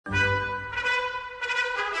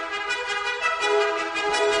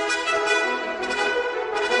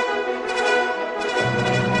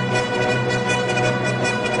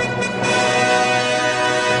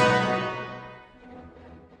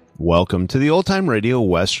Welcome to the Old Time Radio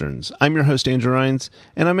Westerns. I'm your host, Andrew Rines,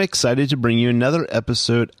 and I'm excited to bring you another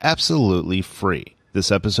episode absolutely free. This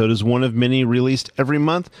episode is one of many released every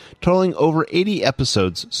month, totaling over 80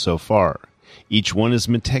 episodes so far. Each one is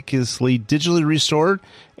meticulously digitally restored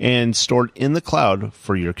and stored in the cloud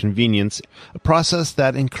for your convenience, a process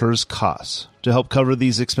that incurs costs. To help cover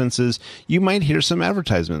these expenses, you might hear some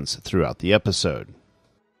advertisements throughout the episode.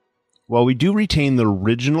 While we do retain the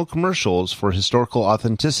original commercials for historical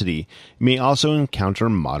authenticity, you may also encounter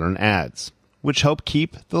modern ads, which help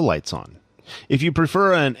keep the lights on. If you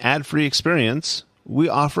prefer an ad-free experience, we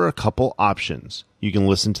offer a couple options. You can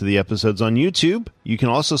listen to the episodes on YouTube. You can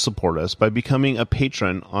also support us by becoming a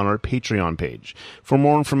patron on our Patreon page. For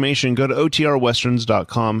more information, go to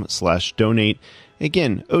otrwesterns.com/donate.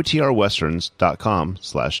 Again,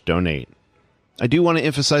 otrwesterns.com/donate. I do want to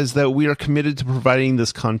emphasize that we are committed to providing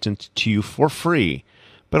this content to you for free,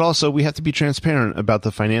 but also we have to be transparent about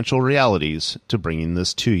the financial realities to bringing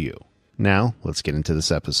this to you. Now, let's get into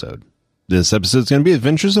this episode. This episode is going to be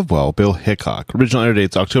Adventures of Wild Bill Hickok. Original air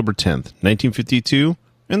date's October 10th, 1952,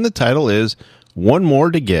 and the title is One More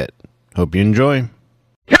to Get. Hope you enjoy.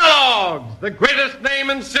 Kellogg's, the greatest name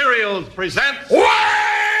in cereals, presents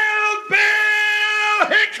Wild Bill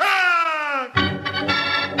Hickok!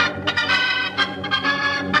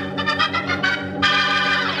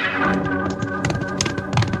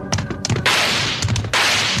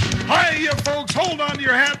 Hi, you folks, hold on to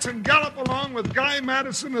your hats and gallop along with Guy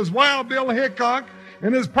Madison as Wild Bill Hickok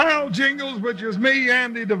and his pal Jingles, which is me,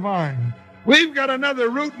 Andy Devine. We've got another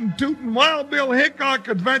rootin' tootin' Wild Bill Hickok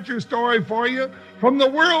adventure story for you from the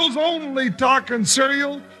world's only talking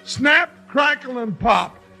cereal, Snap, Crackle, and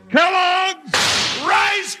Pop. Kellogg's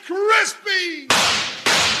Rice Krispies!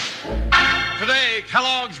 Today,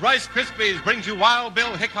 Kellogg's Rice Krispies brings you Wild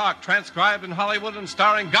Bill Hickok, transcribed in Hollywood and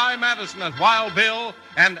starring Guy Madison as Wild Bill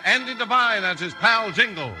and Andy Devine as his pal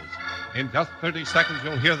Jingles. In just 30 seconds,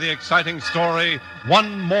 you'll hear the exciting story,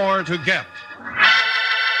 One More to Get.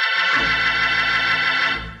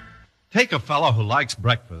 Take a fellow who likes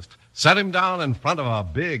breakfast, set him down in front of a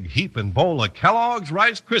big heaping bowl of Kellogg's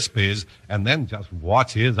Rice Krispies, and then just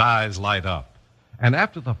watch his eyes light up. And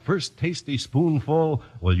after the first tasty spoonful,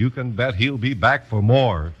 well, you can bet he'll be back for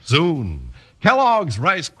more soon. Kellogg's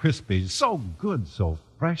Rice Krispies, so good, so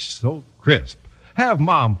fresh, so crisp. Have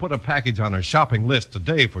Mom put a package on her shopping list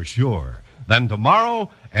today for sure. Then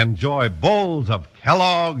tomorrow, enjoy bowls of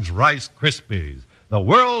Kellogg's Rice Krispies, the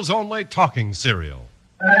world's only talking cereal.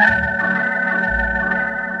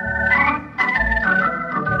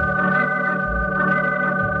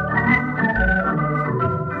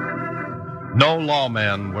 No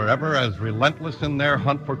lawmen were ever as relentless in their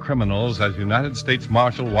hunt for criminals as United States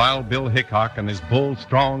Marshal Wild Bill Hickok and his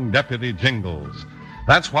bull-strong deputy Jingles.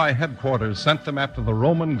 That's why headquarters sent them after the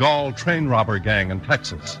Roman Gaul train robber gang in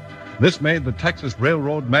Texas. This made the Texas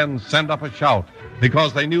Railroad men send up a shout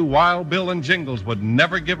because they knew Wild Bill and Jingles would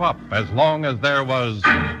never give up as long as there was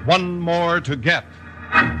one more to get.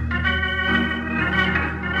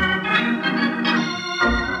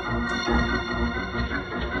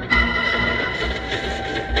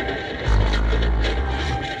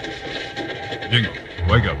 Jingle,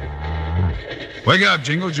 wake up. Wake up,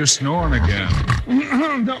 Jingles, you're snoring again.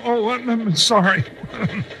 I'm sorry.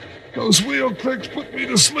 Those wheel clicks put me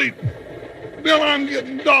to sleep. Bill, I'm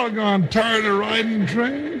getting doggone tired of riding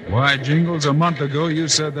train. Why, Jingles, a month ago you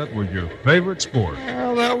said that was your favorite sport.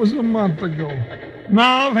 Well, that was a month ago.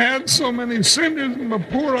 Now I've had so many cinders in my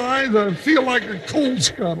poor eyes I feel like a coal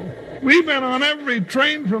scuttle. We've been on every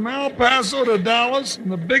train from El Paso to Dallas and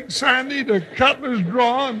the Big Sandy to Cutler's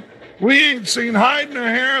Draw, and we ain't seen hide nor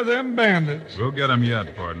hair of them bandits. We'll get 'em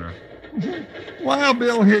yet, partner. Wild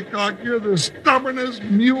Bill Hickok, you're the stubbornest,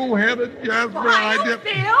 mule-headed Jasper I did.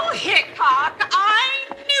 Bill Hickok, I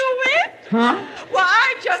knew it. Huh? Well,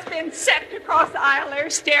 I've just been set across the aisle there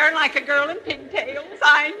staring like a girl in pigtails.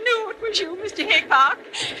 I knew it was you, Mr. Hickok.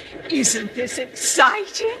 Isn't this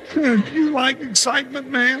exciting? You like excitement,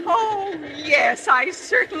 man? Oh, yes, I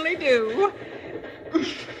certainly do.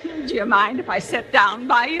 Do you mind if I sit down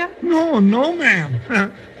by you? No, ma'am.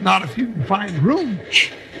 Not if you can find room.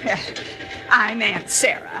 I'm Aunt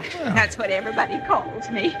Sarah. That's what everybody calls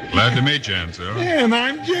me. Glad to meet you, Aunt Sarah. And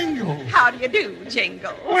I'm Jingles. How do you do,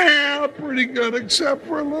 Jingle? Well, pretty good, except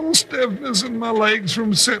for a little stiffness in my legs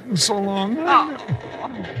from sitting so long. Oh.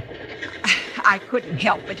 I couldn't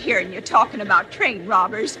help but hearing you talking about train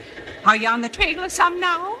robbers. Are you on the trail of some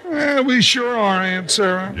now? We sure are, Aunt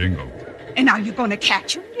Sarah. Jingle. And are you going to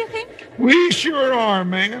catch them, do you think? We sure are,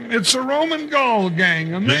 ma'am. It's a Roman Gaul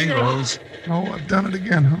gang. And Jingles. Oh, I've done it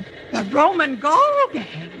again, huh? The Roman Gaul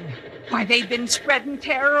gang. Why, they've been spreading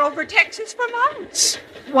terror over Texas for months.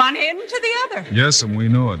 One end to the other. Yes, and we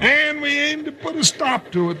know it. And we aim to put a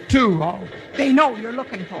stop to it, too. They know you're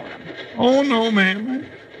looking for them. Oh, no, ma'am.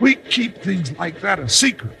 We keep things like that a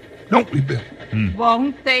secret, don't we, Bill?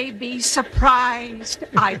 Won't they be surprised?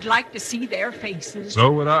 I'd like to see their faces.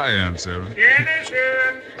 So would I, Aunt Sarah.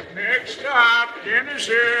 Denison! Next stop,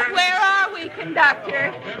 Denison! Where are we,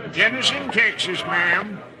 conductor? Denison, Texas,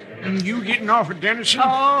 ma'am. You getting off at Denison?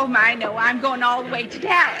 Oh, my, no. I'm going all the way to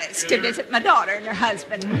Dallas to visit my daughter and her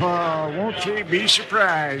husband. Oh, won't they be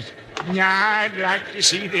surprised? I'd like to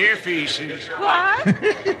see their faces. What?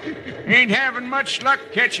 Ain't having much luck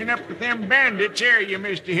catching up with them bandits, are you,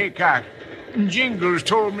 Mr. Hickok? Jingles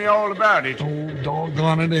told me all about it. Oh,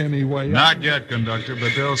 doggone it anyway. Not yet, conductor,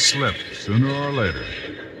 but they'll slip sooner or later.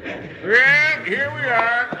 Well, here we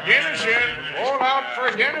are. Denison. All out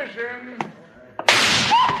for Denison.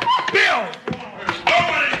 Bill!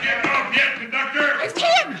 Nobody's getting off yet, conductor. It's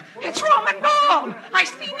him. It's Roman Ball. I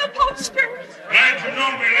seen the posters. Glad you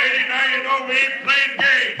know me, lady. Now you know we ain't playing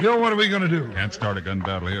games. Bill, what are we going to do? Can't start a gun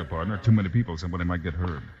battle here, partner. Too many people. Somebody might get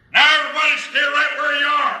hurt. Now everybody stay right where you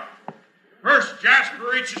are. First Jasper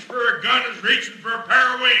reaches for a gun is reaching for a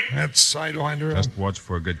pair of wings. That's Sidewinder. Just watch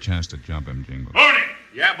for a good chance to jump him, Jingle. Pony.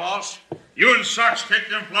 Yeah, boss. You and Socks take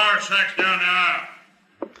them flour sacks down the aisle.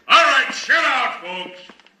 All right, shut out, folks.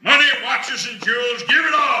 Money, watches, and jewels, give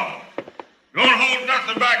it all. Don't hold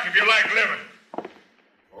nothing back if you like living.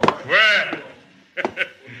 Well,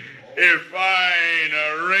 if I ain't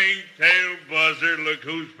a ring-tailed buzzard, look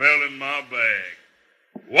who's fell in my bag.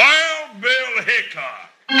 Wild Bill Hickok.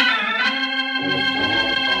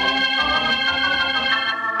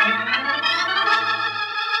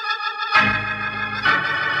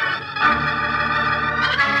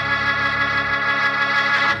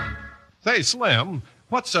 Say, Slim,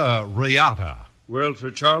 what's a riata? Well,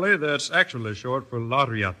 Sir Charlie, that's actually short for la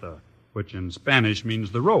riata, which in Spanish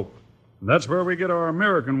means the rope. That's where we get our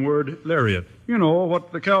American word lariat. You know,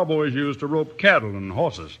 what the cowboys use to rope cattle and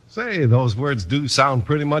horses. Say, those words do sound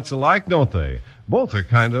pretty much alike, don't they? Both are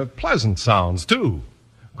kind of pleasant sounds, too.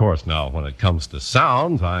 Of course, now, when it comes to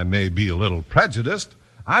sounds, I may be a little prejudiced.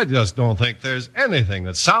 I just don't think there's anything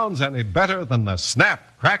that sounds any better than the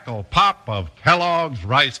snap, crackle, pop of Kellogg's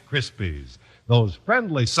Rice Krispies. Those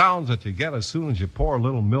friendly sounds that you get as soon as you pour a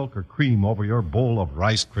little milk or cream over your bowl of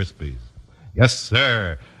Rice Krispies. Yes,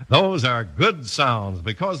 sir. Those are good sounds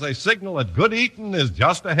because they signal that good eating is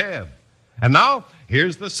just ahead. And now,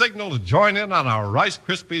 here's the signal to join in on our Rice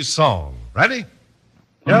Krispies song. Ready?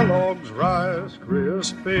 Kellogg's Rice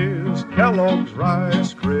Krispies, Kellogg's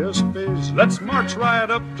Rice Krispies. Let's march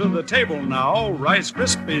right up to the table now. Rice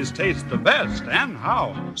Krispies taste the best. And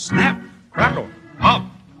how? Snap, crackle, pop.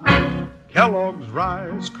 Kellogg's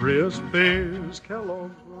Rice Krispies,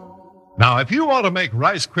 Kellogg's Rice. Now, if you want to make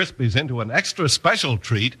Rice Krispies into an extra special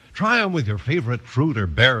treat, try them with your favorite fruit or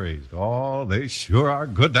berries. Oh, they sure are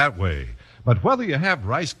good that way. But whether you have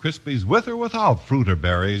Rice Krispies with or without fruit or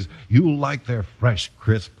berries, you'll like their fresh,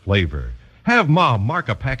 crisp flavor. Have Mom mark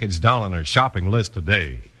a package down on her shopping list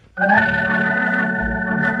today.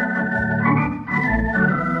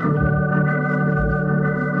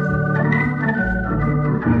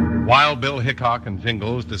 Wild Bill Hickok and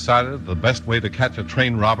Jingles decided the best way to catch a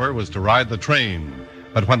train robber was to ride the train.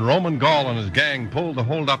 But when Roman Gall and his gang pulled to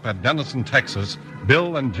hold up at Denison, Texas,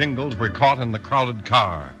 Bill and Jingles were caught in the crowded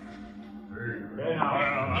car.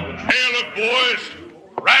 Hey, look, boys.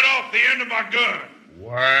 Right off the end of my gun.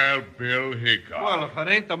 Wild Bill Hickok. Well, if it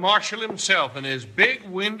ain't the marshal himself and his big,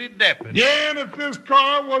 windy deputy. Yeah, and if this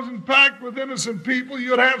car wasn't packed with innocent people,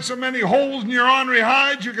 you'd have so many holes in your ornery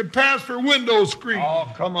hides you could pass for window screens.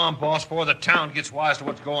 Oh, come on, boss, before the town gets wise to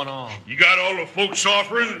what's going on. You got all the folks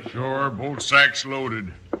offering? Sure, both sacks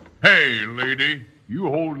loaded. Hey, lady, you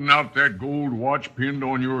holding out that gold watch pinned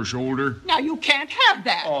on your shoulder? Now, you can't have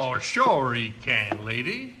that. Oh, sure he can,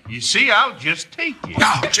 lady. You see, I'll just take it.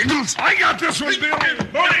 Now, Jingles, I got this one, Bill.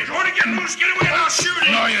 Bonnie, try to get loose, get away, and I'll shoot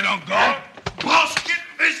him. No, you don't, go. Boss, get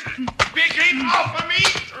this big ape off of me.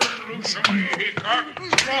 Turn loose of me, Hickok.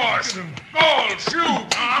 Boss, Gall,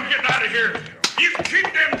 shoot. I'm getting out of here. You can keep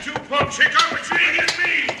them two punks, Hickok, but you ain't get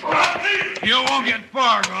me. I'll leave it. You won't get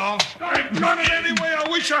far, Gall. I've done it anyway. I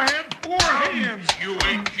wish I had 4 hands. You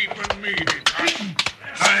ain't keeping me, Hickok.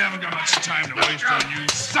 I haven't got much time to waste on you.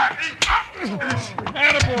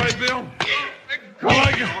 Attaboy, Bill.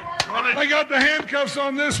 Well, I got the handcuffs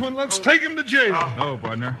on this one. Let's take him to jail. No,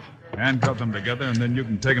 partner. Handcuff them together, and then you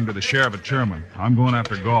can take them to the sheriff at Sherman. I'm going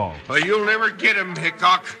after Gall. Well, you'll never get him,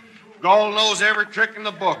 Hickok. Gall knows every trick in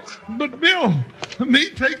the book. But, Bill, Me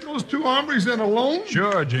take those two hombres in alone?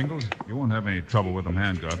 Sure, Jingles. You won't have any trouble with them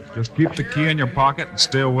handcuffed. Just keep the key in your pocket and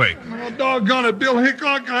stay awake. Oh, doggone it, Bill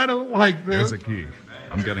Hickok, I don't like this. Here's the key.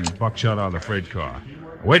 I'm getting buckshot out of the freight car.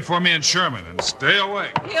 Wait for me in Sherman and stay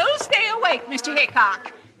awake. He'll stay awake, Mr.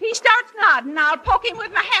 Hickok. He starts nodding, I'll poke him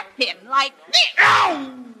with my hat pin like this.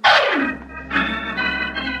 Ow!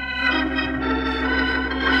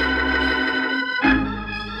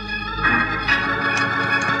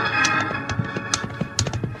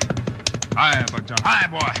 Hi, Buckshot. Hi,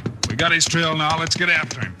 boy. We got his trail now. Let's get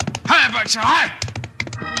after him. Hi, Buckshot. Hi!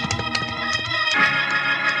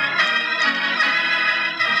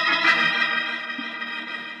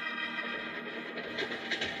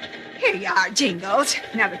 Here you are, Jingles.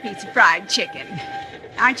 Another piece of fried chicken.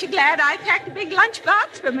 Aren't you glad I packed a big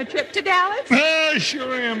lunchbox for my trip to Dallas? I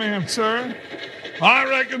sure am, Aunt Sarah. I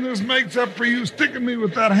reckon this makes up for you sticking me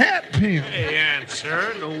with that hat pin. Hey, Aunt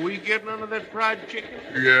Sarah, no we get none of that fried chicken?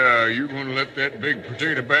 Yeah, you gonna let that big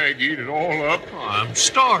potato bag eat it all up? Oh, I'm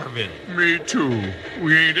starving. Me too.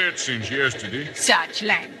 We ain't ate since yesterday. Such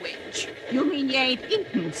language. You mean you ain't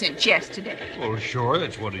eaten since yesterday? Well, sure,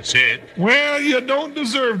 that's what he said. Well, you don't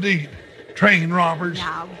deserve to eat. Train robbers.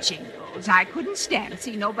 Now, Jingles, I couldn't stand to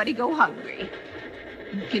see nobody go hungry.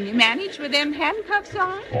 Can you manage with them handcuffs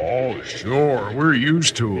on? Oh, sure. We're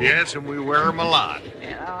used to it. Yes, and we wear 'em a lot.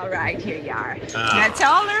 All right, here you are. That's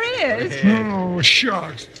all there is. Oh,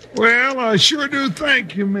 shucks. Well, I sure do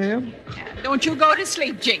thank you, ma'am. Don't you go to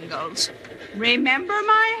sleep, Jingles. Remember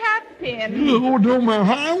my hat pin. Oh, don't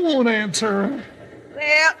mind. I won't, Aunt Sarah.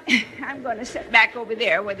 Well, I'm going to sit back over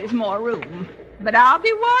there where there's more room. But I'll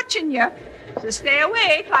be watching you. So stay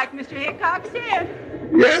awake, like Mr. Hickok said.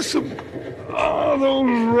 Yes, oh,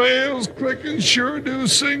 those rails clicking sure do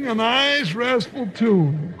sing a nice, restful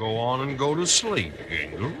tune. Go on and go to sleep,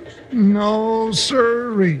 Jingles. No,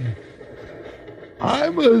 sirree.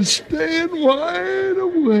 I'm staying wide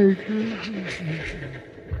awake.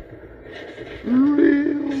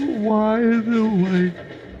 Real wide awake.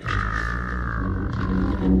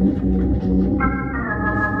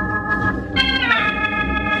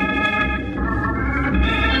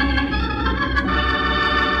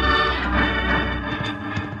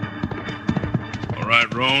 All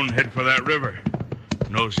right, Roan, head for that river.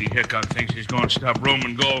 Nosy Hickok thinks he's going to stop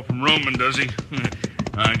Roman Gold from roaming, does he?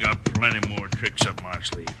 I got plenty more tricks up my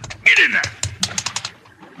sleeve. Get in there!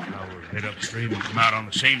 Now we'll head upstream and come out on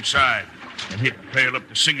the same side and hit the trail up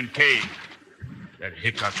to Singing Cave. If that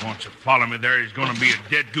Hickok wants to follow me there, he's going to be a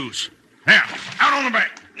dead goose. Now, out on the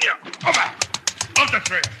bank. Yeah, over. Up the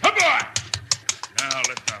trail. Up, boy! Now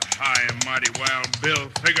let the high and mighty Wild Bill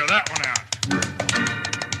figure that one out.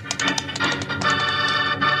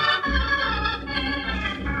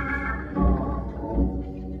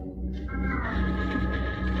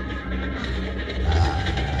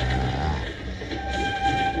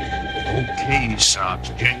 Okay, Sox.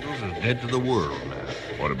 Jingles is dead to the world now.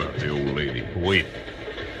 What about the old lady? Wait.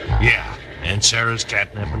 Yeah, and Sarah's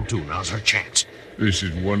catnapping too. Now's her chance. This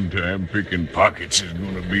is one time picking pockets is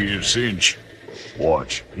going to be a cinch.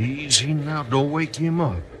 Watch. Easy now. Don't wake him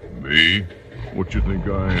up. Me? What you think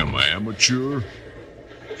I am, an amateur?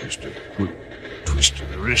 Just a quick twist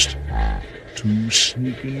of the wrist. 2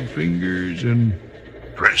 sneaking fingers and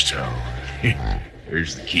presto.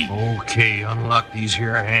 There's the key. Okay, unlock these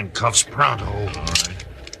here handcuffs pronto. All right.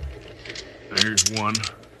 There's one.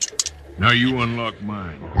 Now you unlock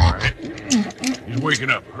mine. All right. He's waking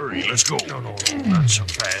up. Hurry, let's go. No, not so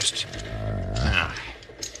fast. Now,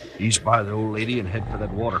 ease by the old lady and head for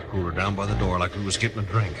that water cooler down by the door like we was getting a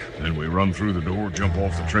drink. Then we run through the door, jump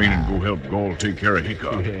off the train, and go help Gall take care of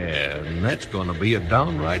Hickok. Yeah, and that's gonna be a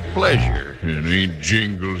downright pleasure. And ain't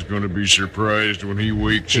Jingles gonna be surprised when he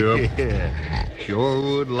wakes up? Yeah, sure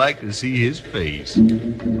would like to see his face.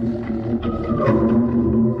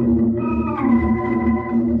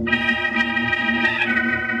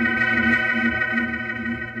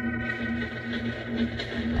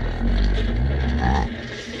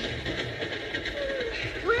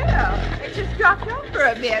 Dropped off for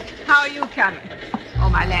a bit. How are you coming? Oh,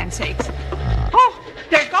 my land sakes. Oh,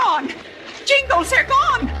 they're gone. Jingles, they're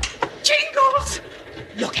gone. Jingles!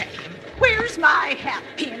 Look at him. Where's my hat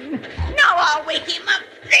pin? Now I'll wake him up.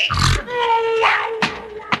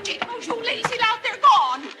 Jingles, you lazy lout, they're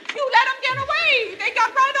gone. You let them get away. They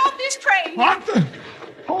got right off this train. What the?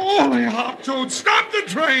 Holy hop toad, stop the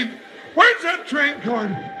train. Where's that train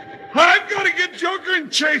card? I've got to get Joker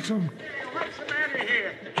and chase him. What's the matter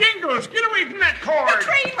here? Jingles, get away from that cord. The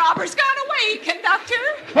train robber's gone away,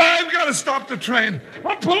 conductor. I've got to stop the train.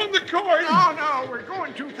 I'm pulling the cord. No, we're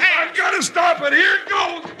going too fast. I've got to stop it. Here it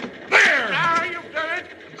goes. There! Now you've done it.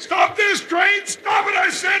 Stop this train! Stop it, I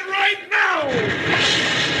said, right now!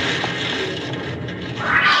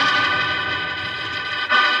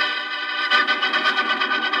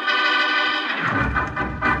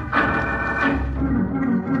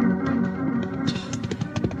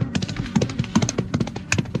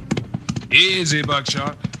 Easy,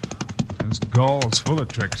 Buckshot. This Gall's full of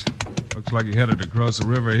tricks. Looks like he headed across the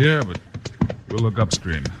river here, but we'll look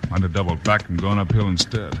upstream. Might have doubled back and gone uphill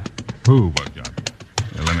instead. Who, Buckshot?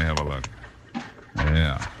 Yeah, let me have a look.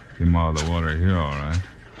 Yeah, came out of the water here, all right.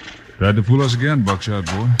 Tried to fool us again, Buckshot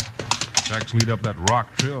boy. Tracks lead up that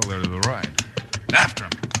rock trail there to the right. After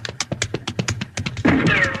him.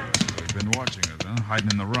 He's been watching us, huh?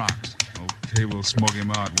 Hiding in the rocks. Okay, we'll smoke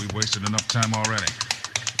him out. We've wasted enough time already.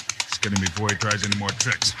 Let's get him before he tries any more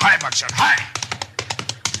tricks. Hi, Buckshot, hi!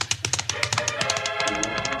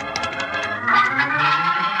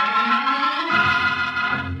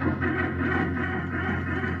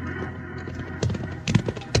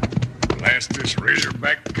 Blast this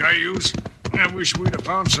razorback cayuse. I wish we'd have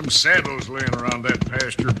found some saddles laying around that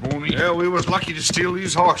pasture, Pony. Yeah, we was lucky to steal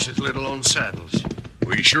these horses, let alone saddles.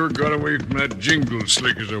 We sure got away from that jingle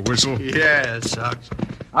slick as a whistle. Yeah, Sox.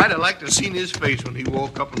 I'd have liked to have seen his face when he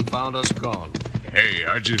woke up and found us gone. Hey,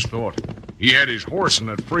 I just thought. He had his horse in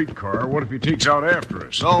that freight car. What if he takes out after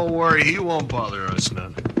us? Don't worry, he won't bother us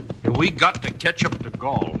none. And we got to catch up to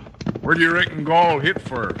Gall. Where do you reckon Gall hit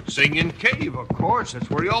for? Singing Cave, of course. That's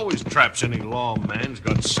where he always traps any long man's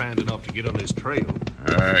got sand enough to get on his trail.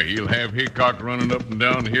 He'll have Hickok running up and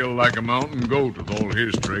down hill like a mountain goat with all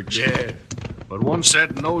his tricks. Yeah. But once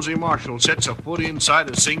that nosy marshal sets a foot inside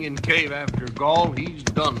a Singing Cave after Gall, he's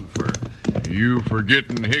done for. You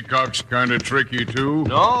forgetting Hickok's kind of tricky, too?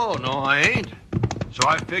 No, I ain't. So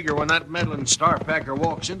I figure when that meddling starpacker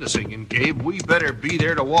walks into Singing Cave, we better be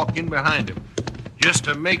there to walk in behind him. Just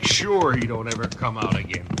to make sure he don't ever come out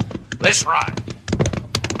again. Let's ride.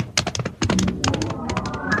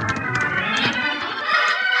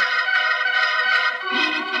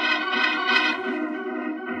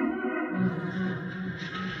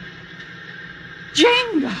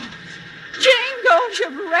 Jingles! Jingles,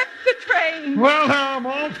 you've wrecked the train. Well, now, I'm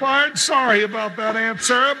all fired sorry about that, Aunt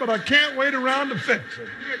Sarah, but I can't wait around to fix it.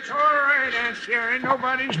 It's all right, Aunt Sarah.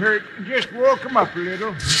 Nobody's hurt. Just woke him up a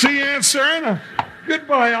little. See, Aunt Sarah? Now,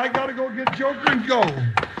 goodbye. I gotta go get Joker and go.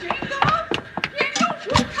 Jingles? Jingles,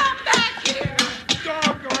 you come back here.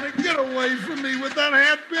 Doggone it, get away from me with that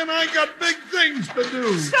hat pin. I got big things to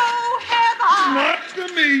do. So have I. Not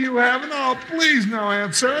to me, you haven't. Oh, please now,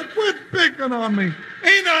 Aunt Sarah, quit picking on me.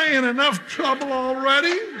 Ain't I in enough trouble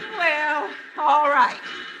already? Well, all right.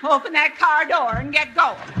 Open that car door and get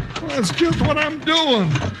going. Well, that's just what I'm doing.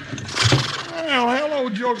 Well, hello,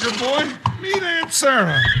 Joker boy. Meet Aunt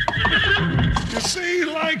Sarah. You see, he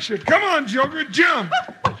likes you. Come on, Joker, jump.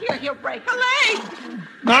 He'll break a leg.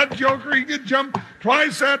 Not Joker, he could jump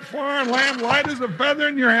twice that far and land light as a feather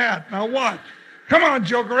in your hat. Now watch. Come on,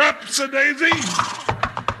 Joker, up, Daisy.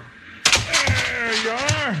 There you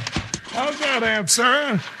are. How's that, Aunt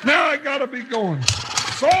Sarah? Now I gotta be going.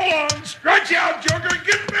 So long. Stretch out, Joker.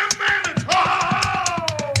 Get them bandits. Ho!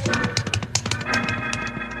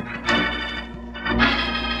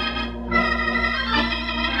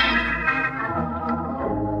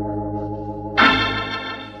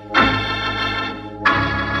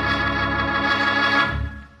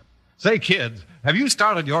 Say, kids, have you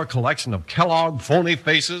started your collection of Kellogg phony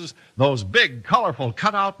faces? Those big, colorful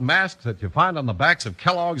cutout masks that you find on the backs of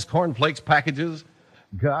Kellogg's Corn Flakes packages?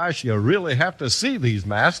 Gosh, you really have to see these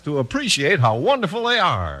masks to appreciate how wonderful they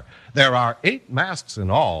are. There are 8 masks in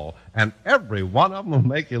all, and every one of them will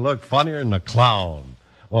make you look funnier than a clown.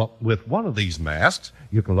 Well, with one of these masks,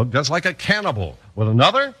 you can look just like a cannibal. With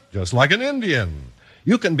another, just like an Indian.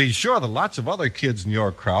 You can be sure that lots of other kids in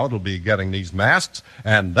your crowd will be getting these masks,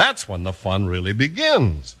 and that's when the fun really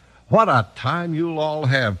begins. What a time you'll all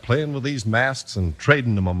have playing with these masks and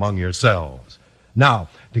trading them among yourselves. Now,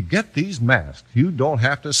 to get these masks, you don't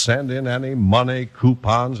have to send in any money,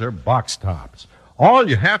 coupons, or box tops. All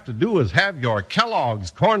you have to do is have your Kellogg's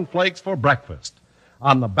Corn Flakes for breakfast.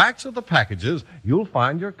 On the backs of the packages, you'll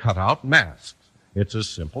find your cutout masks. It's as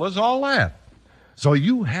simple as all that. So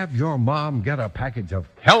you have your mom get a package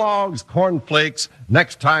of Kellogg's Corn Flakes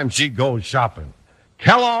next time she goes shopping.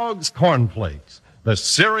 Kellogg's Corn Flakes, the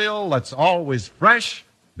cereal that's always fresh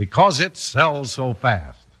because it sells so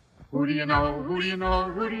fast. Who do you know, who do you know,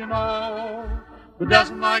 who do you know, who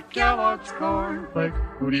doesn't like Kellogg's Corn Flakes?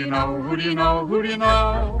 Who do you know, who do you know, who do you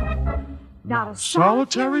know? Not a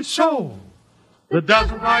solitary soul that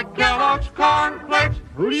doesn't like Kellogg's Corn Flakes.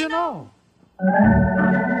 Who do you know?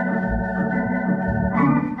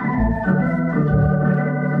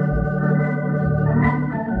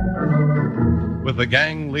 With the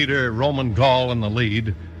gang leader Roman Gall in the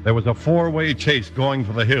lead, there was a four-way chase going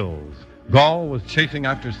for the hills. Gall was chasing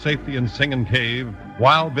after Safety and Singing Cave.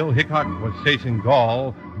 Wild Bill Hickok was chasing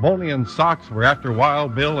Gall. Boney and Socks were after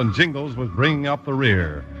Wild Bill, and Jingles was bringing up the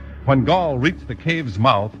rear. When Gall reached the cave's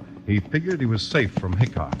mouth, he figured he was safe from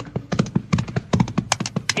Hickok.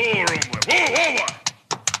 Whoa, whoa.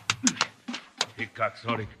 Hickok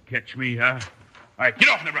thought he could catch me, huh? All right, get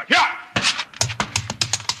off the brush. Yeah!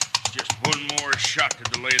 Just one more shot to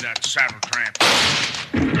delay that saddle tramp.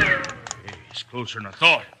 Hey, he's closer than I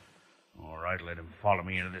thought. All right, let him follow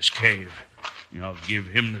me into this cave. I'll give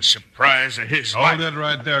him the surprise of his life. Hold it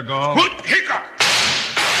right there, Gall. Hoot, Hickok!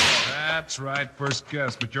 That's right, first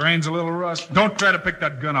guess, but your aim's a little rushed. Don't try to pick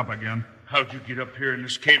that gun up again. How'd you get up here in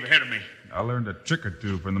this cave ahead of me? I learned a trick or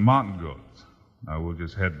two from the mountain goats. Now we'll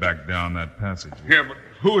just head back down that passage. Yeah, but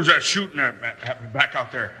who was that shooting at back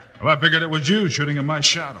out there? Well, I figured it was you shooting in my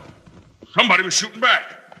shadow. Somebody was shooting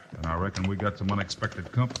back. And I reckon we got some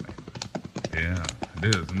unexpected company. Yeah,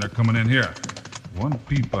 it is, and they're coming in here. One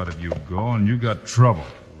peep out of you, Gall, and you got trouble.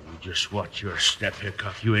 Just watch your step,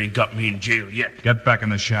 Hickok. You ain't got me in jail yet. Get back in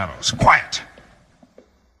the shadows. Quiet!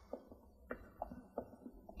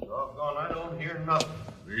 Doggone, I don't hear nothing.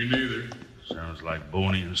 Me neither. Sounds like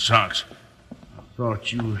Boney and Socks. I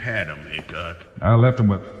thought you had 'em, Hickok. I left him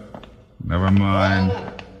with... Never mind.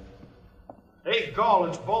 Oh. Hey, Gall,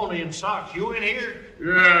 it's Boney and Socks. You in here?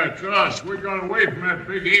 Yeah, it's us. We got away from that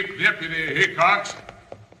big ape deputy Hickok's.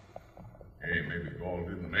 Hey, maybe Gall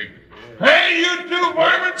didn't make it. Hey, you two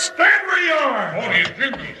varmints, stand where you are! Boney and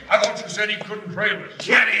Jingles, I thought you said he couldn't trail us.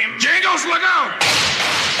 Get him! Jingles, look out!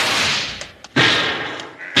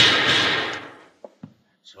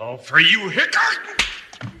 It's all for you, Hickok!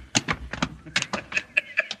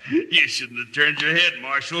 You shouldn't have turned your head,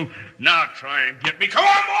 Marshal. Now try and get me. Come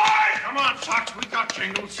on, boy! Come on, Socks. We got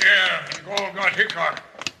Jingles. Yeah, and Gall got Hickok.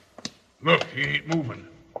 Look, he ain't moving.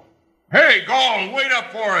 Hey, Gall, wait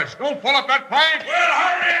up for us. Don't pull up that plank. Well,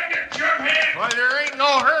 hurry up, you jerkhead! Why, there ain't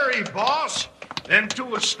no hurry, boss. Them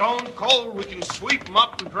two are stone cold. We can sweep them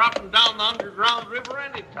up and drop them down the underground river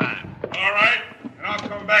anytime. All right, and I'll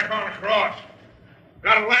come back on across.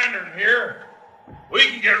 Got a lantern here. We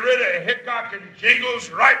can get rid of Hickok and Jingles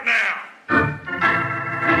right now.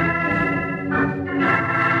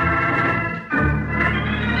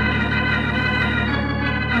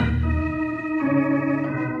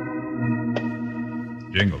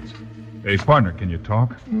 Jingles. Hey, partner, can you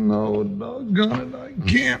talk? No, doggone it, I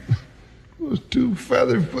can't. Those two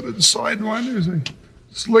feather-footed sidewinders, they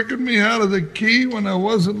slickered me out of the key when I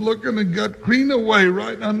wasn't looking and got clean away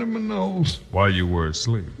right under my nose. While you were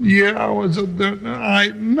asleep. Yeah, I was up there.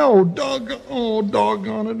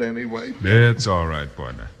 Doggone it anyway. It's all right,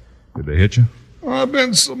 partner. Did they hit you? I've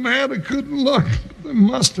been so mad I couldn't look. They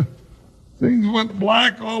must have. Things went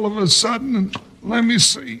black all of a sudden, and let me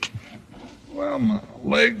see. Well, my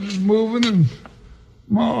legs is moving and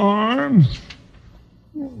my arms.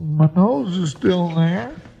 My nose is still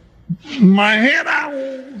there. My head,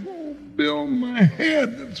 oh, Bill, my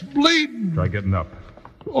head, it's bleeding. Try getting up.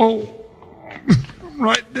 Oh, I'm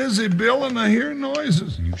right dizzy, Bill, and I hear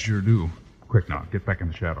noises. You sure do. Quick now, get back in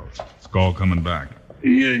the shadows. Skull coming back.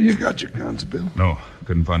 Yeah, you got your guns, Bill? No,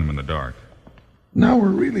 couldn't find him in the dark. Now we're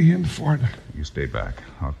really in for it. You stay back.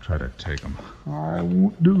 I'll try to take him. I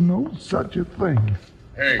won't do no such a thing.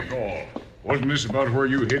 Hey, Gall, wasn't this about where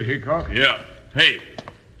you hit Hickok? Yeah. Hey,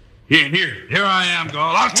 he ain't here. Here I am,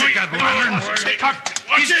 Gall. I'll take that lantern.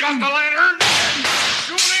 He's got the lantern.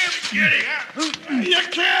 Shoot him! Get him! You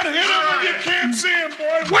can't hit him if you can't see him,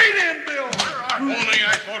 boy. Wait in, Bill. Only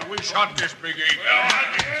I thought we shot this big ape.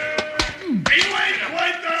 You ain't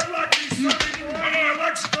quite that lucky, sonny boy. My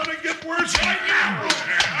luck's gonna get worse right now.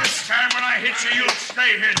 This time when I hit you, you'll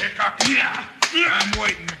stay here, Hickok. Yeah, I'm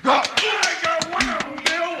waiting. I got one of them,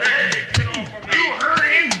 Bill. Hey, get off of me. You heard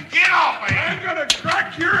him. Get off of him. I'm gonna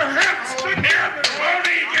crack your heads together.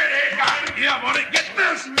 Boney, get Hickok. Yeah, buddy, get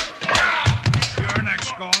this. You're next,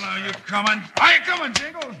 Skull. Now you coming? I ain't coming,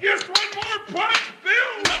 Jingles. Just one more punch,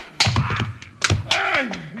 Bill.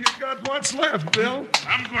 You got what's left, Bill.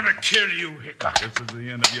 I'm gonna kill you, Hickok. This is the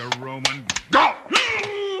end of your Roman. Go!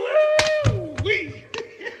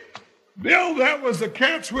 Bill, that was the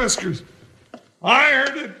cat's whiskers. I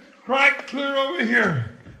heard it crack clear over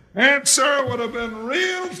here. Aunt Sarah would have been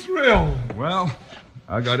real thrilled. Well,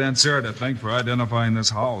 I got Aunt Sarah to thank for identifying this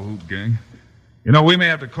Howl Hoot gang. You know, we may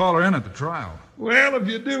have to call her in at the trial. Well, if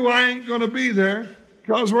you do, I ain't going to be there.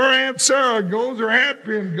 Because where Aunt Sarah goes, her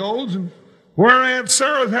hatpin goes. And where Aunt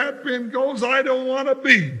Sarah's hatpin goes, I don't want to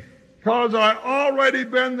be. Because I already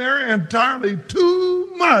been there entirely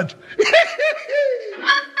too much.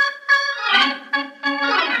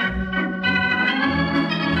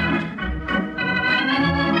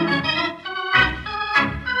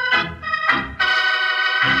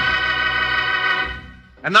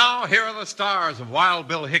 And now, here are the stars of Wild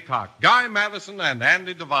Bill Hickok, Guy Madison, and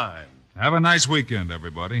Andy Devine. Have a nice weekend,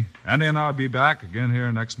 everybody. Andy and I'll be back again here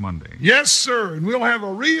next Monday. Yes, sir, and we'll have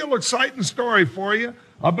a real exciting story for you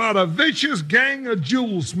about a vicious gang of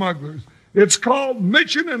jewel smugglers. It's called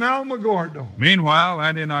Mission in Alamogordo. Meanwhile,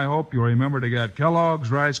 Andy and I hope you'll remember to get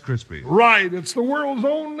Kellogg's Rice Krispies. Right, it's the world's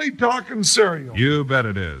only talking cereal. You bet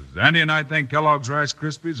it is. Andy and I think Kellogg's Rice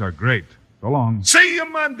Krispies are great. So long. See you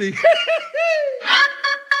Monday.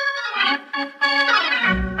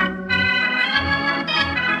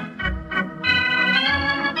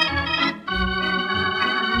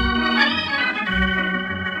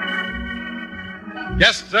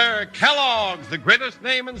 Yes, sir, Kellogg's, the greatest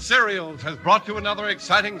name in cereals, has brought you another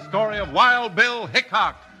exciting story of Wild Bill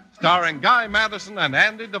Hickok, starring Guy Madison and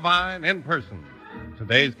Andy Devine in person.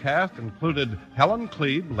 Today's cast included Helen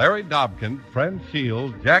Cleve, Larry Dobkin, Fred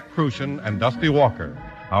Shields, Jack Crucian, and Dusty Walker.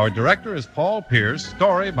 Our director is Paul Pierce,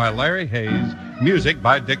 story by Larry Hayes, music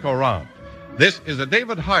by Dick Orant. This is a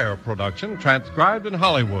David Heyer production, transcribed in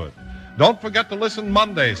Hollywood. Don't forget to listen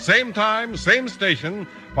Monday, same time, same station,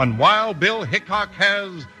 when Wild Bill Hickok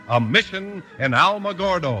has a mission in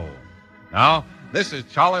Alamogordo. Now, this is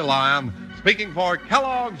Charlie Lyon speaking for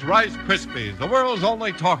Kellogg's Rice Krispies, the world's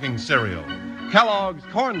only talking cereal. Kellogg's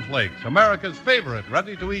Corn Flakes, America's favorite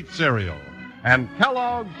ready-to-eat cereal. And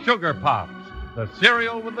Kellogg's Sugar Pops, the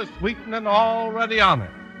cereal with the sweetening already on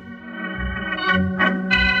it.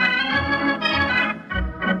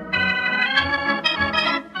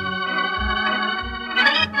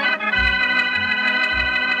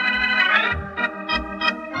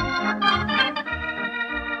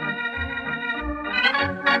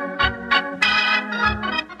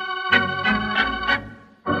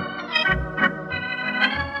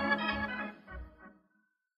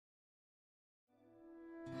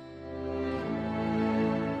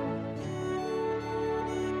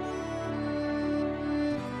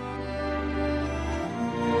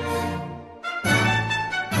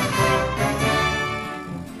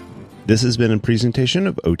 This has been a presentation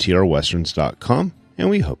of OTRWesterns.com, and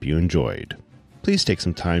we hope you enjoyed. Please take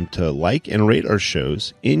some time to like and rate our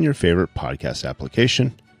shows in your favorite podcast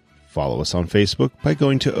application. Follow us on Facebook by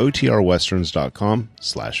going to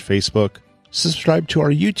OTRWesterns.com/Facebook. Subscribe to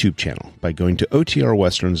our YouTube channel by going to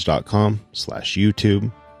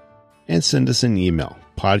OTRWesterns.com/YouTube. And send us an email,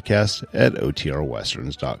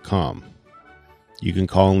 podcast@OTRWesterns.com. You can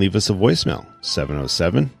call and leave us a voicemail,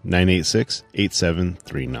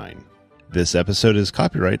 707-986-8739. This episode is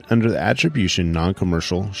copyright under the Attribution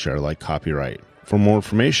Non-Commercial Share-alike copyright. For more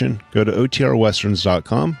information, go to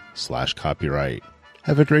OTRWesterns.com/copyright.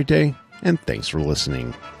 Have a great day, and thanks for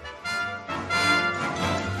listening.